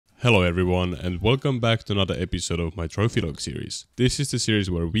Hello everyone and welcome back to another episode of my trophy log series. This is the series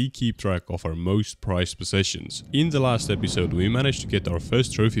where we keep track of our most prized possessions. In the last episode we managed to get our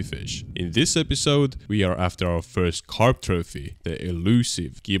first trophy fish. In this episode we are after our first carp trophy, the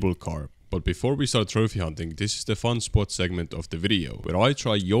elusive gibel carp. But before we start trophy hunting, this is the fun spot segment of the video, where I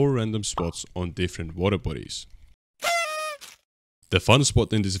try your random spots on different water bodies. The fun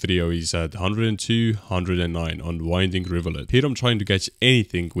spot in this video is at 102, 109 on Winding Rivulet. Here I'm trying to catch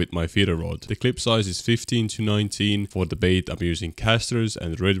anything with my feeder rod. The clip size is 15 to 19. For the bait I'm using casters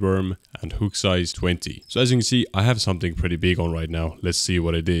and redworm, and hook size 20. So as you can see, I have something pretty big on right now. Let's see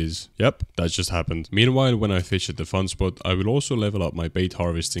what it is. Yep, that just happened. Meanwhile, when I fish at the fun spot, I will also level up my bait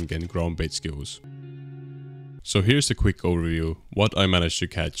harvesting and ground bait skills. So here's a quick overview what I managed to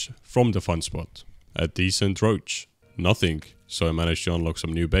catch from the fun spot. A decent roach. Nothing. So I managed to unlock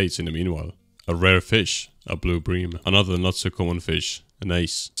some new baits in the meanwhile. A rare fish, a blue bream, another not so common fish, an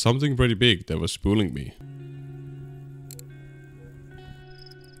ace. Something pretty big that was spooling me.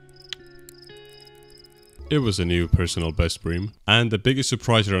 It was a new personal best bream. And the biggest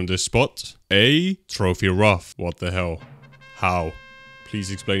surpriser on this spot, a trophy rough. What the hell? How? Please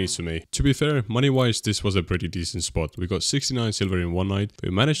explain it to me. To be fair, money-wise, this was a pretty decent spot. We got 69 silver in one night. We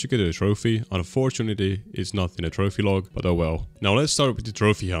managed to get a trophy. Unfortunately, it's not in a trophy log, but oh well. Now let's start with the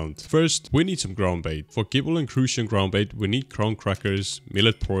trophy hunt. First, we need some ground bait. For gibel and crucian ground bait, we need crown crackers,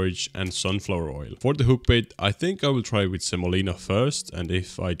 millet porridge, and sunflower oil. For the hook bait, I think I will try with semolina first, and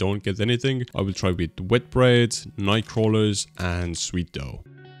if I don't get anything, I will try with wet bread, night crawlers, and sweet dough.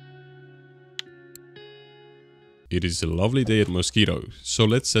 It is a lovely day at Mosquito, so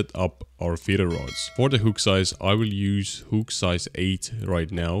let's set up our feeder rods. For the hook size, I will use hook size 8 right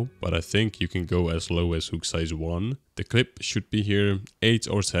now, but I think you can go as low as hook size 1. The clip should be here, 8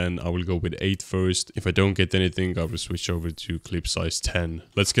 or 10, I will go with 8 first. If I don't get anything, I will switch over to clip size 10.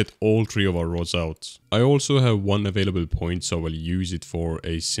 Let's get all 3 of our rods out. I also have one available point, so I will use it for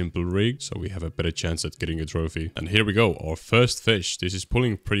a simple rig, so we have a better chance at getting a trophy. And here we go, our first fish. This is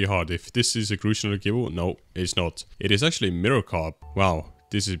pulling pretty hard. If this is a crucian or gibel, no, it's not. It is actually mirror carp. Wow.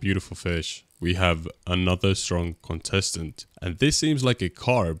 This is a beautiful fish. We have another strong contestant. And this seems like a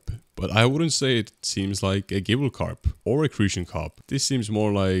carp, but I wouldn't say it seems like a gibel carp or a crucian carp. This seems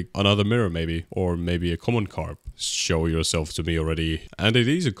more like another mirror maybe, or maybe a common carp. Show yourself to me already. And it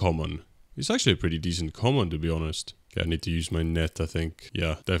is a common. It's actually a pretty decent common, to be honest. Okay, I need to use my net, I think.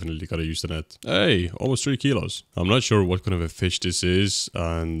 Yeah, definitely gotta use the net. Hey, almost 3 kilos. I'm not sure what kind of a fish this is,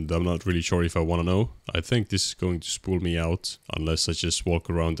 and I'm not really sure if I want to know. I think this is going to spool me out, unless I just walk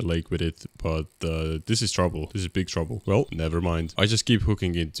around the lake with it. But this is trouble. This is big trouble. Well, never mind. I just keep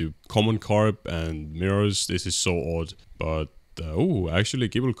hooking into common carp and mirrors. This is so odd. But oh, actually a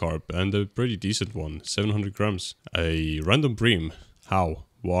gibel carp, and a pretty decent one. 700 grams. A random bream. How?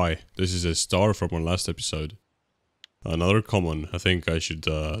 Why? This is a star from our last episode. Another common. I think I should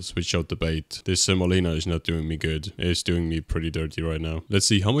switch out the bait. This semolina is not doing me good. It's doing me pretty dirty right now. Let's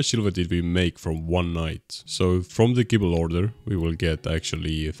see, how much silver did we make from one night? So from the gibel order, we will get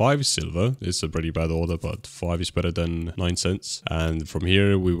actually 5 silver. It's a pretty bad order, but 5 is better than 9 cents. And from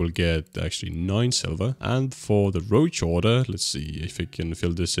here, we will get actually 9 silver. And for the roach order, let's see if we can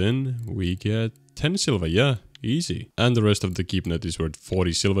fill this in. We get 10 silver, yeah. Easy. And the rest of the keep net is worth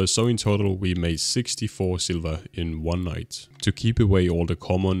 40 silver, so in total we made 64 silver in one night. To keep away all the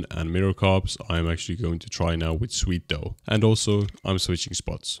common and mirror carps, I'm actually going to try now with sweet dough. And also, I'm switching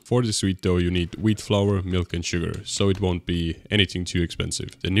spots. For the sweet dough you need wheat flour, milk and sugar, so it won't be anything too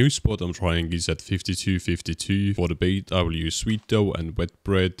expensive. The new spot I'm trying is at 52.52. For the bait I will use sweet dough and wet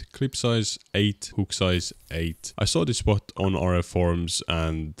bread, clip size 8, hook size 8. I saw this spot on RF forums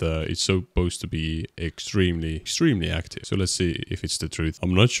and it's supposed to be extremely active. So let's see if it's the truth.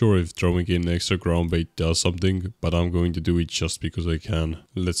 I'm not sure if throwing in extra ground bait does something, but I'm going to do it just because I can.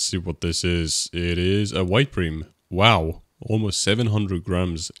 Let's see what this is. It is a white bream. Wow. Almost 700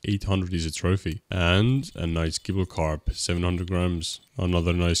 grams. 800 is a trophy. And a nice gibel carp. 700 grams.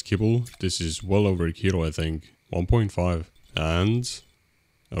 Another nice gibel. This is well over a kilo, I think. 1.5. And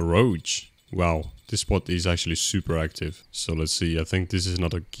a roach. Wow, this spot is actually super active. So let's see, I think this is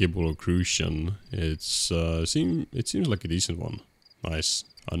not a gibel or crucian. It seems like a decent one. Nice.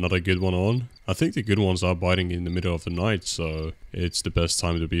 Another good one on. I think the good ones are biting in the middle of the night, so it's the best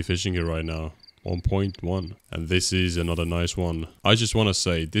time to be fishing here right now. 1.1. And this is another nice one. I just want to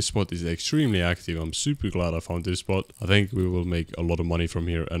say, this spot is extremely active. I'm super glad I found this spot. I think we will make a lot of money from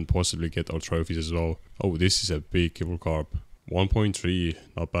here and possibly get our trophies as well. Oh, this is a big gibel carp. 1.3,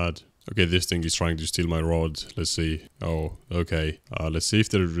 not bad. Okay, this thing is trying to steal my rod. Let's see. Oh, okay. Let's see if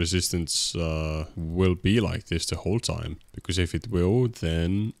the resistance will be like this the whole time. Because if it will,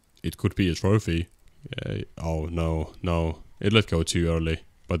 then It could be a trophy. Oh, no, no. It let go too early.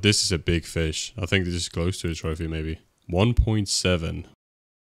 But this is a big fish. I think this is close to a trophy maybe. 1.7.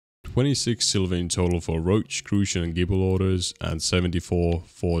 26 silver in total for roach, crucian and gibel orders, and 74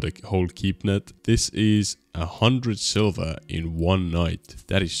 for the whole keep net. This is 100 silver in one night.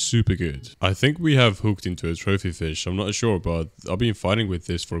 That is super good. I think we have hooked into a trophy fish. I'm not sure, but I've been fighting with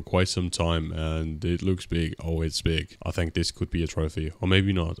this for quite some time and it looks big. Oh, it's big. I think this could be a trophy, or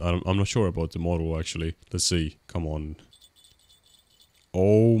maybe not. I'm not sure about the model actually. Let's see. Come on.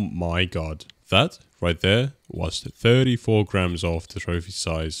 Oh my god. That right there was 34 grams off the trophy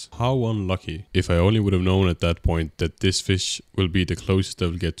size. How unlucky. If I only would have known at that point that this fish will be the closest I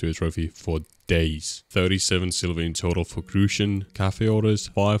will get to a trophy for days. 37 silver in total for crucian, cafe orders,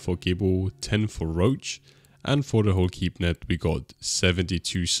 5 for gibel, 10 for roach. And for the whole keep net we got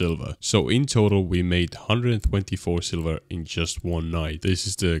 72 silver. So in total we made 124 silver in just one night. This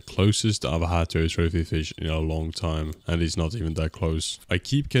is the closest I've had to a trophy fish in a long time. And it's not even that close. I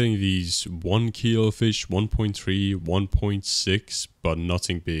keep getting these 1 kilo fish, 1.3, 1.6, but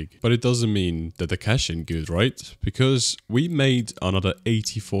nothing big. But it doesn't mean that the cash ain't good, right? Because we made another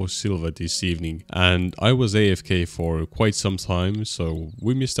 84 silver this evening. And I was AFK for quite some time, so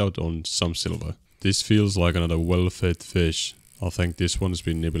we missed out on some silver. This feels like another well-fed fish. I think this one's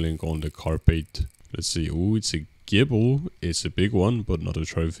been nibbling on the carp bait. Let's see. Oh, it's a gibel. It's a big one, but not a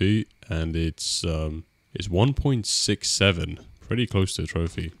trophy. And it's 1.67. Pretty close to a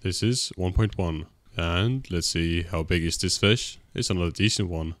trophy. This is 1.1. And let's see, how big is this fish? It's another decent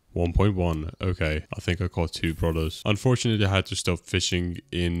one. 1.1. Okay, I think I caught 2 brothers. Unfortunately, I had to stop fishing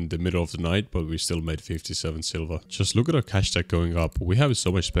in the middle of the night, but we still made 57 silver. Just look at our cash stack going up. We have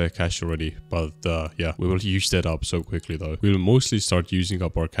so much spare cash already, but yeah, we will use that up so quickly though. We'll mostly start using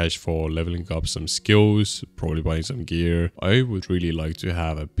up our cash for leveling up some skills, probably buying some gear. I would really like to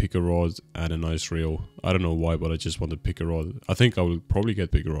have a picker rod and a nice reel. I don't know why, but I just want a picker rod. I think I will probably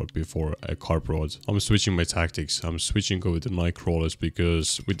get picker rod before a carp rod. I'm switching my tactics. I'm switching over to night crawlers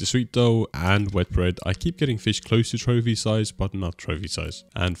because with the sweet dough and wet bread, I keep getting fish close to trophy size, but not trophy size.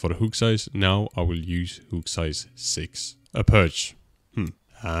 And for the hook size, now I will use hook size 6. A perch.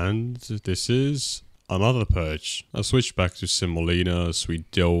 And this is another perch. I switched back to semolina,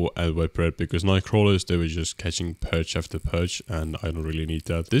 sweet dough and wet bread because night crawlers, they were just catching perch after perch and I don't really need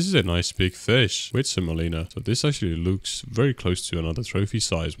that. This is a nice big fish with semolina. So this actually looks very close to another trophy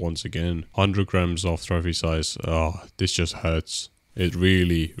size once again. 100 grams off trophy size. Oh, this just hurts. It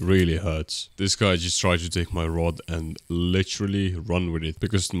really, really hurts. This guy just tried to take my rod and literally run with it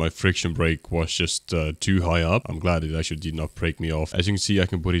because my friction brake was just too high up. I'm glad it actually did not break me off. As you can see, I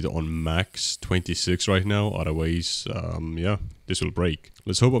can put it on max 26 right now. Otherwise, yeah, this will break.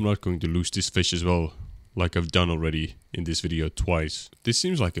 Let's hope I'm not going to lose this fish as well, like I've done already in this video twice. This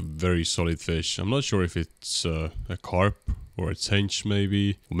seems like a very solid fish. I'm not sure if it's a carp or a tench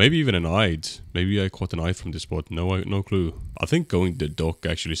maybe, or maybe even an eyed. Maybe I caught an eye from this spot. No clue. I think going the dock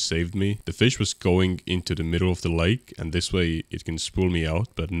actually saved me. The fish was going into the middle of the lake and this way it can spool me out,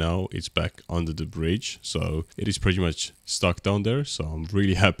 but now it's back under the bridge, so it is pretty much stuck down there. So I'm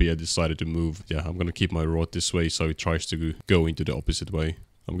really happy I decided to move. Yeah, I'm gonna keep my rod this way so it tries to go into the opposite way.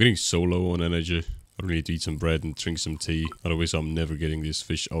 I'm getting so low on energy. I really need to eat some bread and drink some tea, otherwise I'm never getting this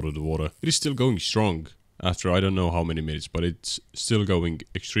fish out of the water. It is still going strong. After I don't know how many minutes, but it's still going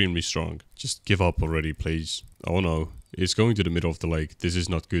extremely strong. Just give up already, please. Oh no, it's going to the middle of the lake. This is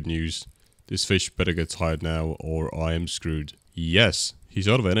not good news. This fish better get tired now or I am screwed. Yes, he's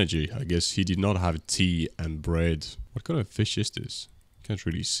out of energy. I guess he did not have tea and bread. What kind of fish is this? Can't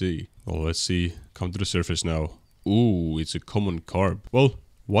really see. Well, let's see. Come to the surface now. Ooh, it's a common carp. Well,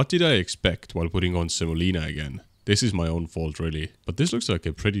 what did I expect while putting on semolina again? This is my own fault really, but this looks like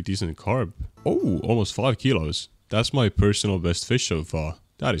a pretty decent carp. Oh, almost 5 kilos. That's my personal best fish so far.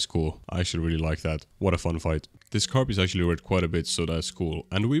 That is cool. I actually really like that. What a fun fight. This carp is actually worth quite a bit, so that's cool.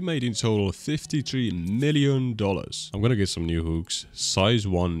 And we made in total $53 million. I'm gonna get some new hooks. Size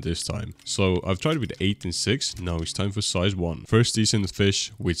 1 this time. So I've tried with 8 and 6. Now it's time for size 1. First decent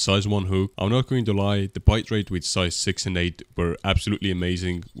fish with size 1 hook. I'm not going to lie, the bite rate with size 6 and 8 were absolutely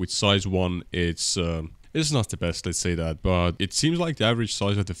amazing. With size 1, it's not the best, let's say that, but it seems like the average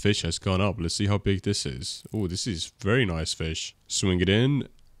size of the fish has gone up. Let's see how big this is. Oh, this is very nice fish. Swing it in.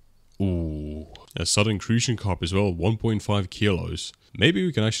 Ooh, a southern crucian carp as well, 1.5 kilos. Maybe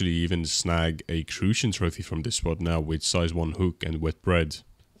we can actually even snag a crucian trophy from this spot now with size 1 hook and wet bread.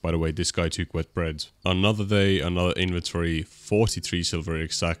 By the way, this guy took wet bread. Another day, another inventory, 43 silver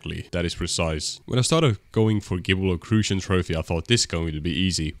exactly. That is precise. When I started going for gibel or crucian trophy, I thought this is going to be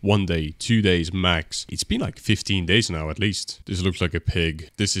easy. 1 day, 2 days max. It's been like 15 days now at least. This looks like a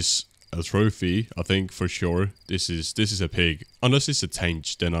pig. This is a trophy, I think for sure. This is a pig. Unless it's a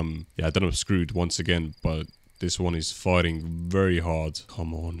tench, then I'm screwed once again. But this one is fighting very hard.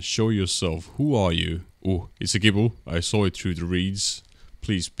 Come on, show yourself. Who are you? Oh, it's a gibel. I saw it through the reeds.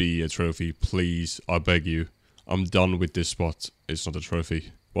 Please be a trophy, please. I beg you. I'm done with this spot. It's not a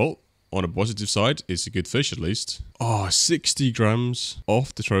trophy. Well, on the positive side, it's a good fish at least. Oh, 60 grams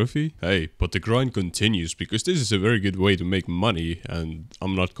off the trophy. Hey, but the grind continues because this is a very good way to make money and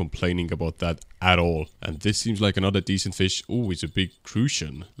I'm not complaining about that at all. And this seems like another decent fish. Oh, it's a big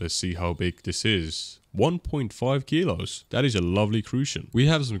crucian. Let's see how big this is. 1.5 kilos. That is a lovely crucian. We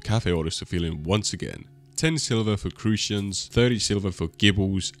have some cafe orders to fill in once again. 10 silver for crucians, 30 silver for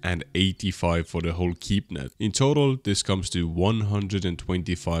gibels, and 85 for the whole keep net. In total, this comes to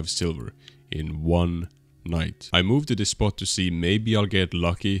 125 silver in one night. I moved to this spot to see maybe I'll get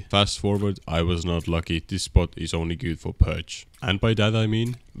lucky. Fast forward, I was not lucky. This spot is only good for perch. And by that I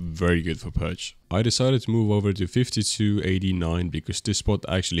mean very good for perch. I decided to move over to 5289 because this spot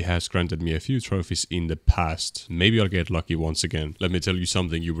actually has granted me a few trophies in the past. Maybe I'll get lucky once again. Let me tell you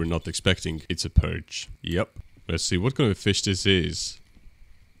something you were not expecting. It's a perch. Yep. Let's see what kind of fish this is.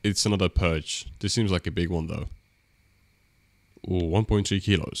 It's another perch. This seems like a big one though. Oh, 1.3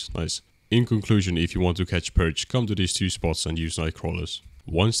 kilos. Nice. In conclusion, if you want to catch perch, come to these two spots and use night crawlers.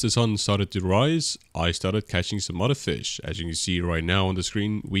 Once the sun started to rise, I started catching some other fish. As you can see right now on the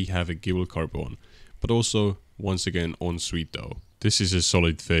screen, we have a gibel carp on. But also, once again, on sweet though. This is a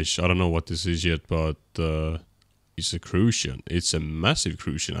solid fish. I don't know what this is yet, but it's a crucian. It's a massive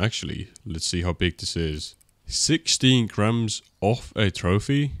crucian actually. Let's see how big this is. 16 grams off a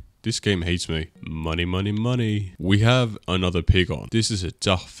trophy. This game hates me. Money, money, money. We have another pig on. This is a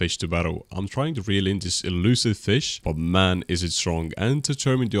tough fish to battle. I'm trying to reel in this elusive fish, but man is it strong and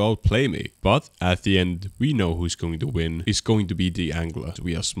determined to outplay me. But at the end, we know who's going to win. It's going to be the angler.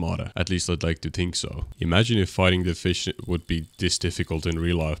 We are smarter. At least I'd like to think so. Imagine if fighting the fish would be this difficult in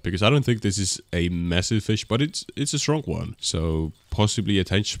real life, because I don't think this is a massive fish, but it's a strong one. So possibly a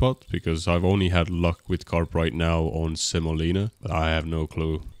tench spot, because I've only had luck with carp right now on semolina, but I have no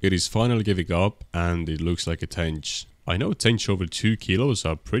clue. It is finally giving up and it looks like a tench. I know tench over 2 kilos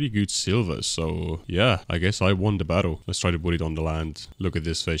are pretty good silver, so yeah, I guess I won the battle. Let's try to put it on the land. Look at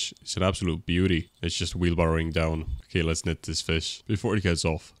this fish. It's an absolute beauty. It's just wheelbarrowing down. Okay, let's net this fish before it gets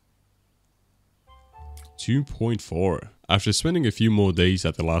off. 2.4. After spending a few more days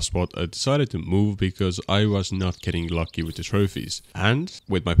at the last spot, I decided to move because I was not getting lucky with the trophies. And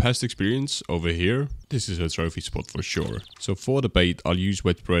with my past experience over here, this is a trophy spot for sure. So for the bait, I'll use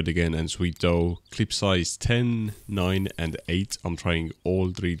wet bread again and sweet dough. Clip size 10, 9 and 8. I'm trying all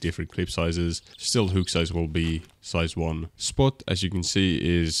 3 different clip sizes. Still hook size will be size 1. Spot, as you can see,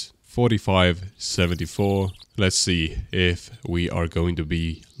 is 45.74. Let's see if we are going to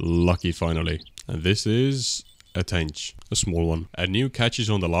be lucky finally. And this is a tench, a small one. A new catch is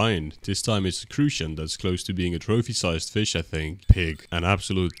on the line. This time it's a crucian that's close to being a trophy-sized fish, I think. Pig. An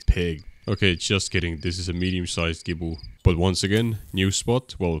absolute pig. Okay, just kidding. This is a medium-sized gibel. But once again, new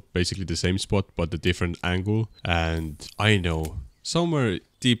spot. Well, basically the same spot, but a different angle. And I know, somewhere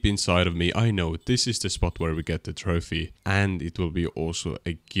deep inside of me, I know this is the spot where we get the trophy. And it will be also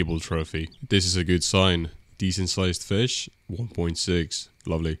a gibel trophy. This is a good sign. Decent-sized fish. 1.6.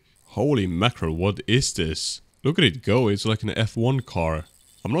 Lovely. Holy mackerel, what is this? Look at it go, it's like an F1 car.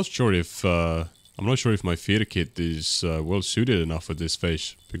 I'm not sure if my feeder kit is well suited enough for this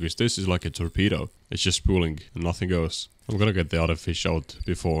fish, because this is like a torpedo. It's just spooling and nothing goes. I'm gonna get the other fish out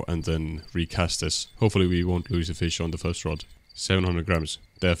before and then recast this. Hopefully we won't lose a fish on the first rod. 700 grams,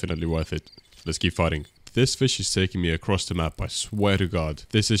 definitely worth it. Let's keep fighting. This fish is taking me across the map, I swear to God.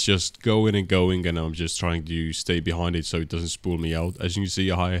 This is just going and going and I'm just trying to stay behind it so it doesn't spool me out. As you can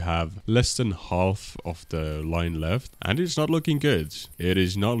see, I have less than half of the line left and it's not looking good. It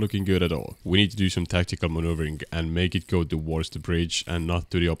is not looking good at all. We need to do some tactical maneuvering and make it go towards the bridge and not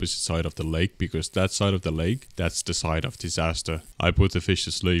to the opposite side of the lake, because that side of the lake, that's the side of disaster. I put the fish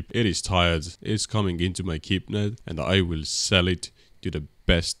to sleep. It is tired. It's coming into my keep net and I will sell it to the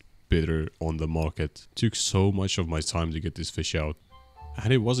best bidder on the market. Took so much of my time to get this fish out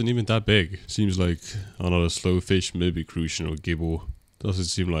and it wasn't even that big. Seems like another slow fish, maybe crucian or gibel. Doesn't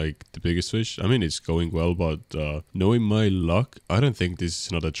seem like the biggest fish. I mean, it's going well, but knowing my luck, I don't think this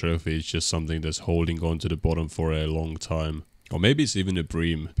is another trophy. It's just something that's holding on to the bottom for a long time. Or maybe it's even a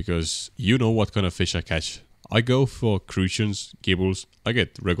bream, because you know what kind of fish I catch. I go for crucians, gibels, I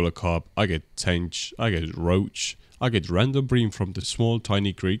get regular carp, I get tench, I get roach, I get random bream from the small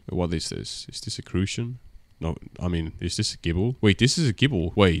tiny creek. What is this? Is this a crucian? No, I mean, is this a gibel? Wait, this is a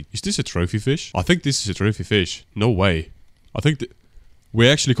gibel. Wait, is this a trophy fish? I think this is a trophy fish. No way. I think we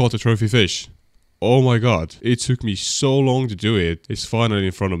actually caught a trophy fish. Oh my god. It took me so long to do it. It's finally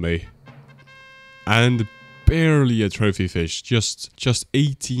in front of me. And barely a trophy fish. Just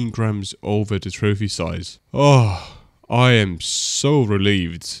 18 grams over the trophy size. Oh, I am so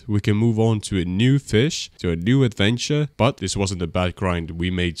relieved. We can move on to a new fish, to a new adventure, but this wasn't a bad grind. We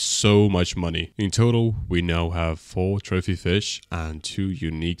made so much money. In total, we now have 4 trophy fish and 2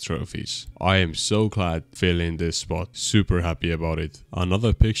 unique trophies. I am so glad filling this spot. Super happy about it.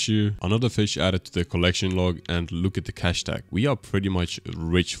 Another picture, another fish added to the collection log, and look at the cash tag. We are pretty much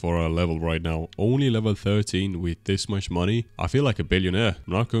rich for our level right now. Only level 13 with this much money. I feel like a billionaire.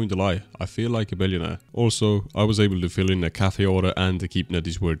 I'm not going to lie. I feel like a billionaire. Also, I was able to fill in a cafe order and the keep net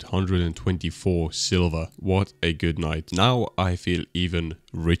is worth 124 silver. What a good night. Now I feel even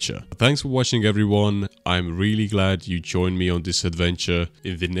richer. Thanks for watching, everyone. I'm really glad you joined me on this adventure.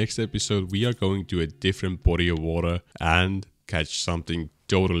 In the next episode, we are going to a different body of water and catch something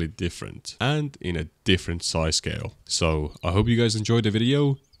totally different and in a different size scale. So I hope you guys enjoyed the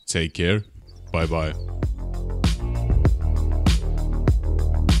video. Take care. Bye bye.